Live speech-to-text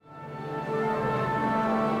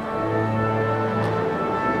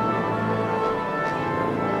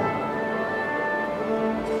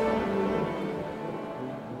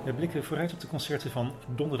blikken vooruit op de concerten van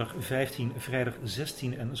donderdag 15, vrijdag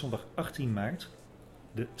 16 en zondag 18 maart.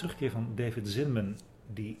 De terugkeer van David Zinman,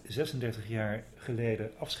 die 36 jaar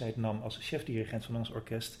geleden afscheid nam als chef-dirigent van ons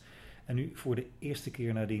orkest en nu voor de eerste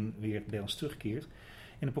keer nadien weer bij ons terugkeert.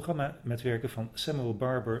 In een programma met werken van Samuel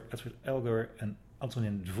Barber, Elgar en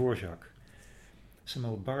Antonin Dvořák.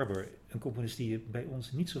 Samuel Barber, een componist die je bij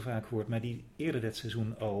ons niet zo vaak hoort, maar die eerder dit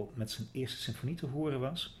seizoen al met zijn eerste symfonie te horen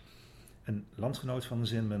was. Een landgenoot van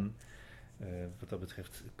Zinman. Wat dat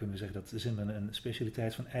betreft kunnen we zeggen dat Zinman een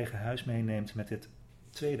specialiteit van eigen huis meeneemt met dit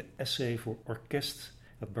tweede essay voor orkest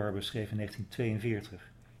dat Barber schreef in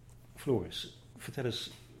 1942. Floris, vertel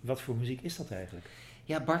eens, wat voor muziek is dat eigenlijk?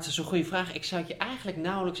 Ja, Bart, dat is een goede vraag. Ik zou het je eigenlijk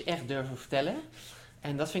nauwelijks echt durven vertellen.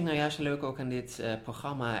 En dat vind ik nou juist leuk ook aan dit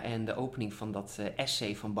programma en de opening van dat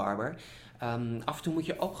essay van Barber. Af en toe moet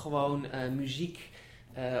je ook gewoon muziek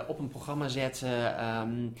op een programma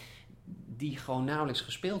zetten die gewoon nauwelijks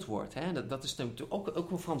gespeeld wordt. Hè? Dat is natuurlijk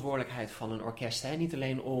ook een verantwoordelijkheid van een orkest. Hè? Niet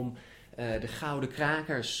alleen om de gouden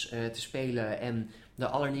krakers te spelen en de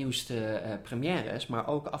allernieuwste premières, maar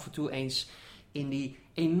ook af en toe eens in die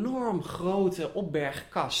enorm grote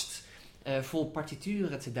opbergkast vol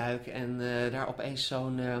partituren te duiken en daar opeens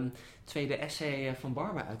zo'n tweede essay van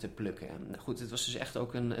Barber uit te plukken. Nou goed, het was dus echt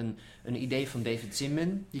ook een idee van David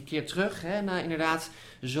Zinman. Die keert terug, hè, na inderdaad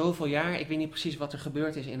zoveel jaar. Ik weet niet precies wat er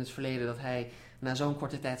gebeurd is in het verleden dat hij na zo'n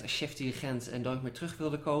korte tijd als chef-dirigent nooit meer terug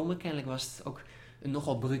wilde komen. Kennelijk was het ook een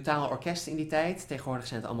nogal brutaal orkest in die tijd. Tegenwoordig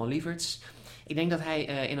zijn het allemaal lieverds. Ik denk dat hij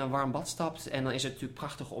in een warm bad stapt en dan is het natuurlijk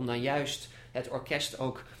prachtig om dan juist het orkest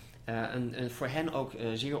ook een voor hen ook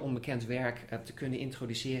zeer onbekend werk te kunnen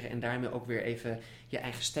introduceren en daarmee ook weer even je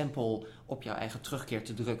eigen stempel op jouw eigen terugkeer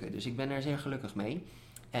te drukken. Dus ik ben er zeer gelukkig mee.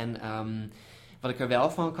 En wat ik er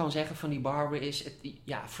wel van kan zeggen van die Barber is,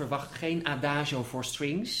 verwacht geen adagio voor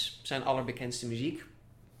strings, zijn allerbekendste muziek.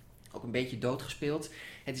 Ook een beetje doodgespeeld.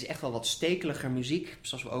 Het is echt wel wat stekeliger muziek,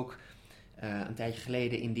 zoals we ook een tijdje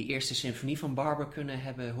geleden in die eerste symfonie van Barber kunnen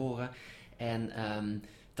hebben horen. En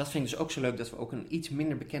dat vind ik dus ook zo leuk dat we ook een iets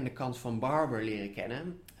minder bekende kant van Barber leren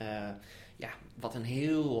kennen. Wat een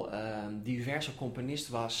heel diverse componist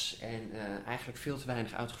was en eigenlijk veel te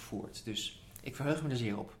weinig uitgevoerd. Dus ik verheug me er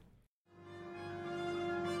zeer op.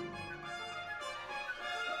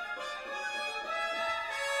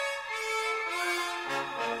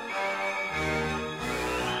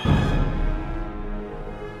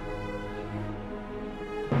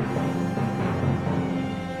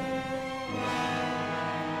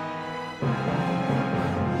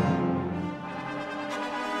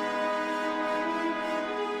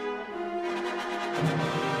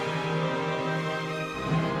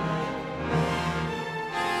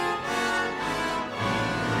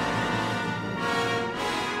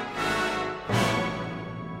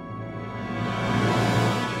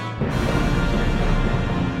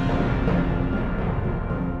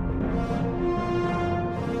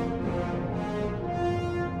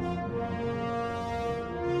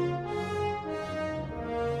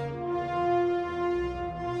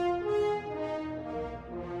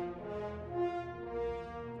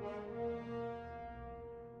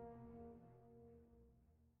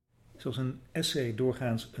 Zoals een essay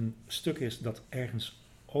doorgaans een stuk is dat ergens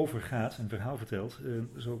overgaat, een verhaal vertelt,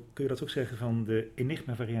 zo kun je dat ook zeggen van de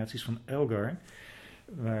enigma-variaties van Elgar,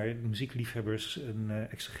 waar de muziekliefhebbers en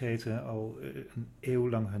exegeten al een eeuw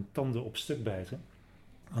lang hun tanden op stuk bijten.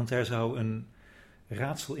 Want daar zou een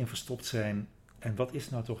raadsel in verstopt zijn. En wat is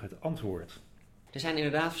nou toch het antwoord? Er zijn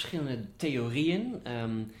inderdaad verschillende theorieën.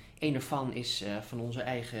 Een daarvan is van onze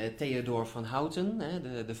eigen Theodor van Houten,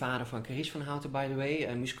 de vader van Carice van Houten, by the way,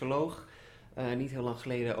 een musicoloog, niet heel lang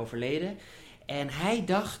geleden overleden. En hij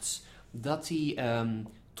dacht dat hij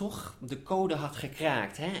toch de code had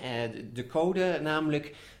gekraakt. De code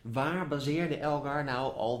namelijk, waar baseerde Elgar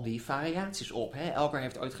nou al die variaties op? Elgar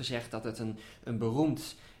heeft ooit gezegd dat het een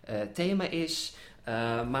beroemd thema is,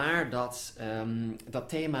 maar dat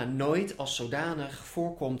thema nooit als zodanig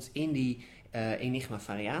voorkomt in die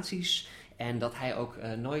enigma-variaties. En dat hij ook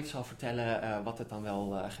nooit zal vertellen wat het dan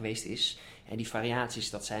wel geweest is. En die variaties,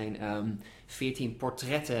 dat zijn 14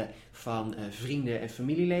 portretten van vrienden en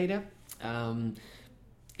familieleden.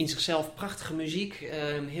 In zichzelf prachtige muziek,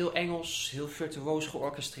 heel Engels, heel virtuoos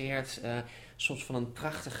georchestreerd. Soms van een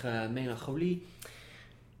prachtige melancholie.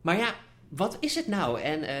 Maar ja, wat is het nou?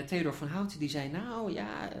 En Theodor van Houten die zei,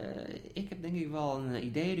 ik heb denk ik wel een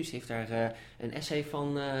idee. Dus hij heeft daar een essay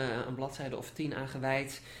van een bladzijde of 10 aan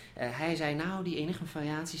gewijd. Hij zei, die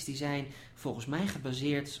enigma-variaties die zijn volgens mij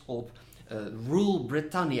gebaseerd op Rule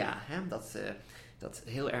Britannia. dat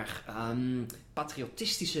heel erg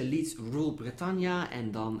patriotistische lied Rule Britannia.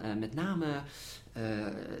 En dan met name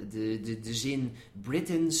de zin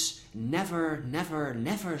Britons never, never,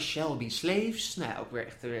 never shall be slaves. Nou, ook weer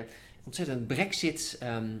echt ontzettend Brexit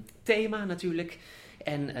thema natuurlijk.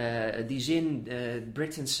 En die zin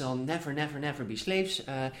Britons shall never, never, never be slaves.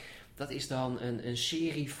 Dat is dan een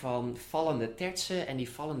serie van vallende tertsen. En die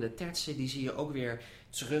vallende tertsen die zie je ook weer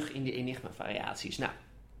terug in de enigma-variaties. Nou,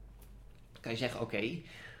 dan kan je zeggen, oké,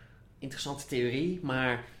 interessante theorie,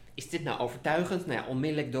 maar is dit nou overtuigend? Nou ja,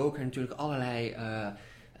 onmiddellijk doken er natuurlijk allerlei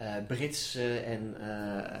Britse en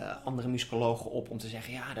andere muzikologen op om te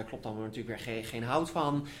zeggen, ja, daar klopt dan natuurlijk weer geen hout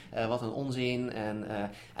van. Wat een onzin. En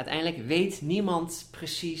uiteindelijk weet niemand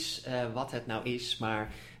precies wat het nou is,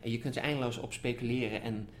 maar je kunt er eindeloos op speculeren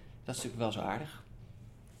en dat is natuurlijk wel zo aardig.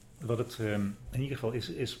 Wat het in ieder geval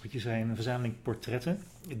is wat je zei, een verzameling portretten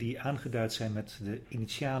die aangeduid zijn met de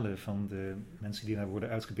initialen van de mensen die daar worden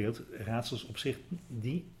uitgebeeld. Raadsels op zich,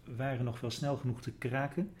 die waren nog wel snel genoeg te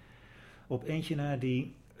kraken. Op eentje na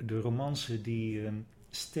die de romance die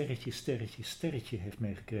sterretje heeft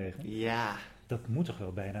meegekregen. Ja. Dat moet toch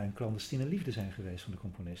wel bijna een clandestine liefde zijn geweest van de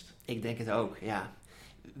componist? Ik denk het ook, ja.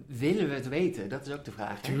 Willen we het weten? Dat is ook de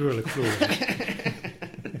vraag, hè? Tuurlijk, Floris.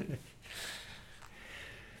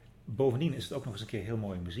 Bovendien is het ook nog eens een keer heel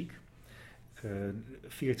mooie muziek.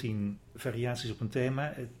 14 variaties op een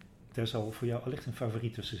thema. Daar zal voor jou allicht een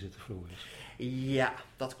favoriet tussen zitten, Floris. Ja,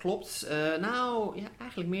 dat klopt.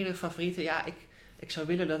 Eigenlijk meerdere favorieten. Ja, ik zou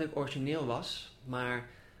willen dat ik origineel was. Maar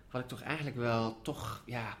wat ik toch eigenlijk wel,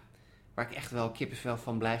 waar ik echt wel kippenvel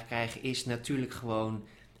van blijf krijgen, is natuurlijk gewoon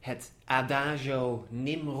het Adagio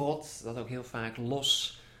Nimrod. Dat ook heel vaak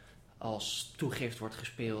los als toegift wordt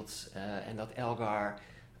gespeeld. En dat Elgar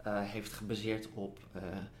heeft gebaseerd op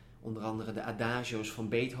onder andere de Adagio's van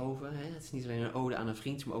Beethoven. Hè. Het is niet alleen een ode aan een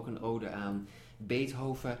vriend, maar ook een ode aan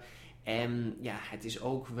Beethoven. En ja, het is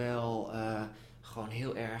ook wel gewoon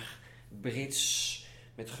heel erg Brits,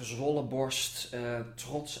 met gezwollen borst,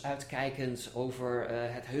 trots uitkijkend over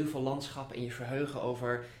het heuvellandschap en je verheugen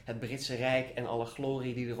over het Britse Rijk en alle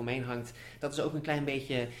glorie die eromheen hangt. Dat is ook een klein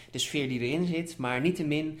beetje de sfeer die erin zit, maar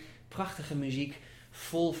niettemin prachtige muziek,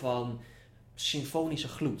 vol van symfonische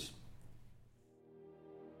gloed.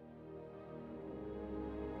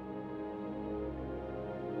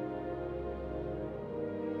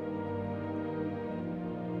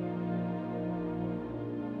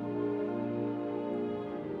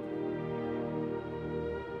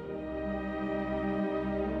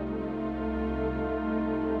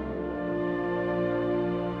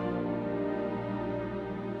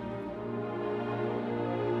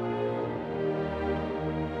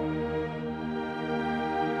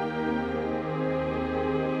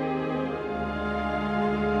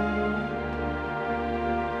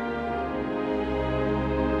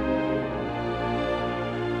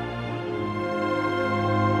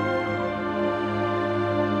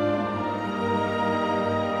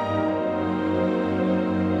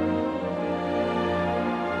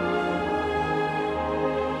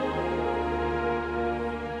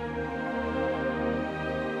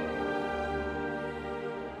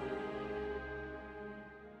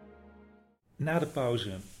 Na de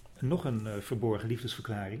pauze nog een verborgen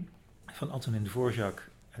liefdesverklaring van Antonin Dvořák.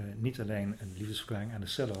 Niet alleen een liefdesverklaring aan de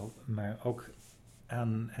cello, maar ook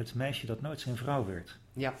aan het meisje dat nooit zijn vrouw werd.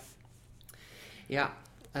 Ja,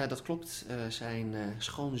 dat klopt. Zijn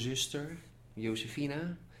schoonzuster,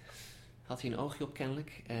 Josefina, had hij een oogje op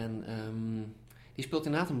kennelijk. En die speelt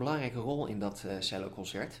inderdaad een belangrijke rol in dat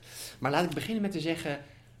celloconcert. Maar laat ik beginnen met te zeggen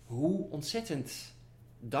hoe ontzettend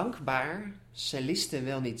dankbaar cellisten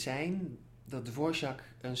wel niet zijn dat Dvořák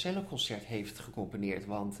een celloconcert heeft gecomponeerd.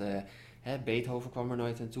 Want Beethoven kwam er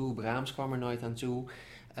nooit aan toe, Brahms kwam er nooit aan toe.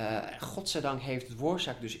 Godzijdank heeft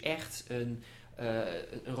Dvořák dus echt een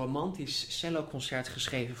romantisch celloconcert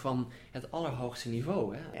geschreven van het allerhoogste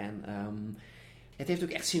niveau. Hè? En het heeft ook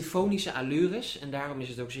echt symfonische allures. En daarom is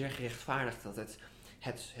het ook zeer gerechtvaardigd dat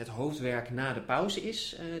het hoofdwerk na de pauze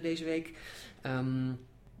is deze week.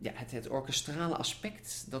 Het orkestrale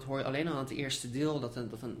aspect, dat hoor je alleen al aan het eerste deel, dat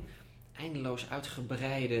een eindeloos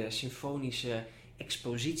uitgebreide symfonische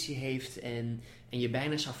expositie heeft en je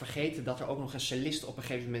bijna zou vergeten dat er ook nog een cellist op een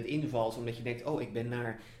gegeven moment invalt, omdat je denkt, ik ben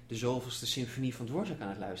naar de zoveelste symfonie van Dvořák aan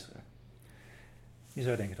het luisteren. Je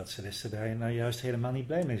zou denken dat cellisten daar nou juist helemaal niet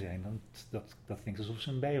blij mee zijn, want dat klinkt alsof ze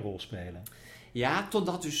een bijrol spelen. Ja,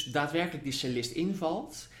 totdat dus daadwerkelijk die cellist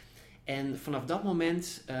invalt. En vanaf dat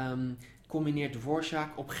moment combineert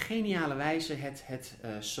Dvořák op geniale wijze het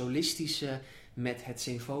solistische met het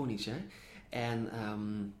symfonische. En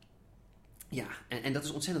Ja, en dat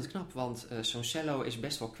is ontzettend knap, want zo'n cello is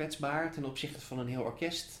best wel kwetsbaar ten opzichte van een heel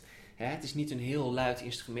orkest. Het is niet een heel luid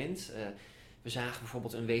instrument. We zagen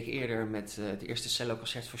bijvoorbeeld een week eerder met het eerste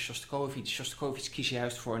celloconcert van Shostakovich. Shostakovich kiest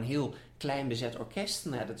juist voor een heel klein bezet orkest.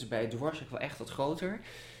 Nou, dat is bij Dvořák wel echt wat groter.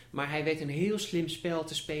 Maar hij weet een heel slim spel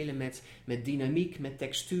te spelen met dynamiek, met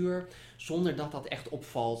textuur, zonder dat dat echt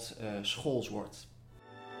opvalt, schools wordt.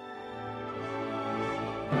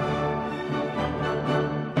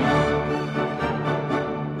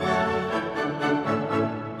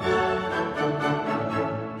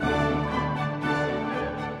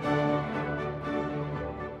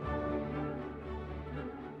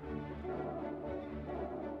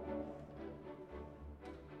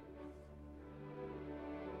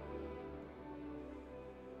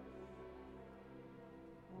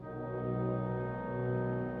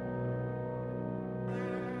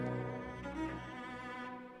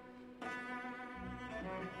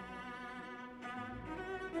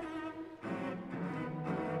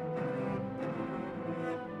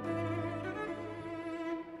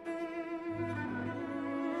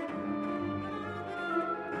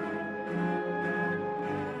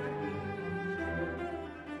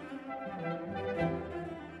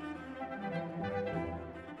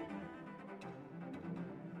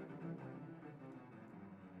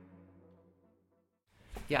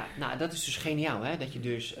 Ja, nou dat is dus geniaal, hè? Dat je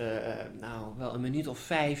dus wel een minuut of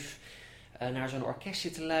 5 naar zo'n orkest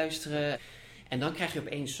zit te luisteren. En dan krijg je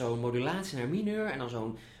opeens zo'n modulatie naar mineur en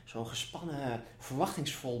dan zo'n gespannen,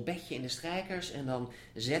 verwachtingsvol bedje in de strijkers. En dan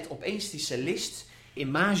zet opeens die cellist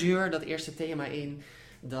in majeur dat eerste thema in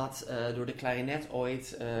dat door de klarinet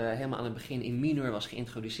ooit helemaal aan het begin in mineur was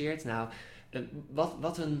geïntroduceerd. Nou,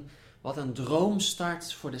 wat een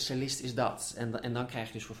droomstart voor de cellist is dat. En dan krijg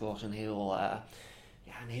je dus vervolgens een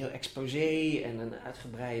heel exposé en een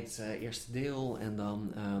uitgebreid eerste deel. En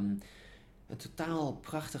dan een totaal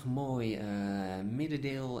prachtig mooi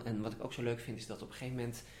middendeel. En wat ik ook zo leuk vind is dat op een gegeven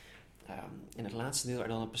moment in het laatste deel er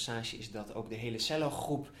dan een passage is dat ook de hele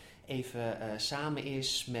cellogroep even samen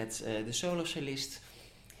is met de solocellist.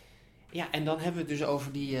 Ja, en dan hebben we het dus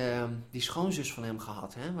over die schoonzus van hem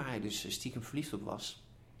gehad, hè, waar hij dus stiekem verliefd op was.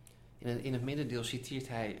 In het middendeel citeert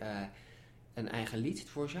hij een eigen lied,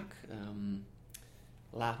 Dvořák.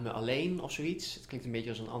 Laat me alleen of zoiets. Het klinkt een beetje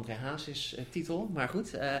als een André Hazes titel, maar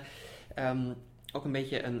goed. Ook een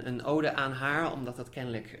beetje een ode aan haar, omdat dat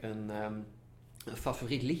kennelijk een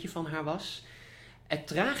favoriet liedje van haar was. Het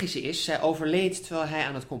tragische is, zij overleed terwijl hij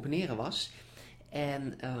aan het componeren was.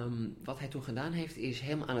 En wat hij toen gedaan heeft, is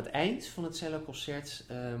helemaal aan het eind van het celloconcert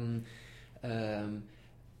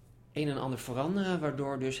een en ander veranderen,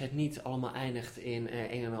 waardoor dus het niet allemaal eindigt in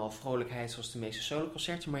een en al vrolijkheid zoals de meeste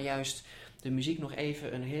soloconcerten, maar juist de muziek nog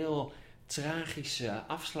even een heel tragische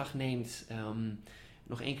afslag neemt.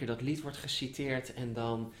 Nog één keer dat lied wordt geciteerd en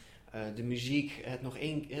dan de muziek,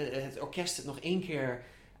 het orkest het nog één keer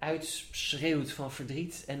uitschreeuwt van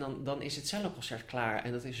verdriet en dan is het celloconcert klaar.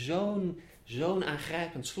 En dat is zo'n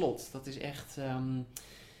aangrijpend slot. Dat is echt,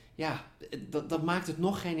 dat maakt het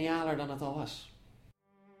nog genialer dan het al was.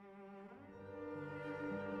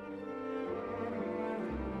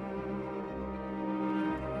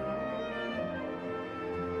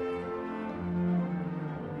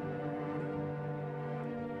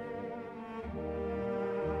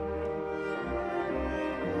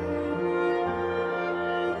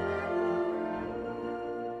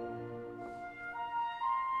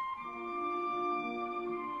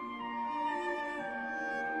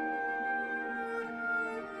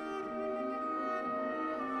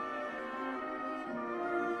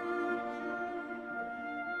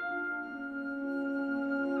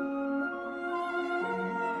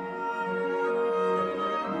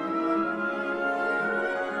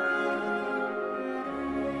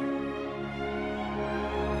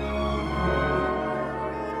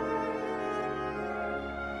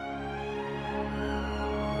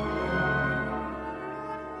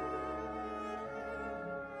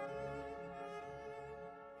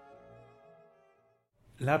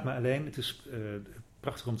 Laat me alleen. Het is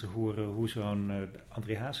prachtig om te horen hoe zo'n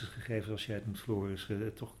André Hazes gegeven, zoals jij het noemt, Floris,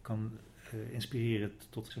 toch kan inspireren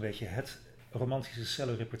tot een beetje het romantische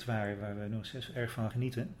cello-repertoire waar we nog steeds erg van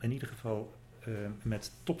genieten. In ieder geval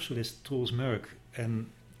met topsolist Truls Mörk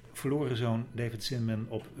en verloren zoon David Zinman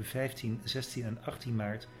op 15, 16 en 18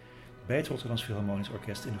 maart bij het Rotterdams Philharmonisch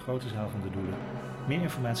Orkest in de grote zaal van de Doelen. Meer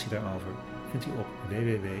informatie daarover vindt u op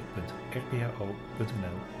www.rpho.nl.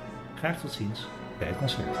 Graag tot ziens bij het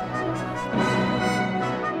concert.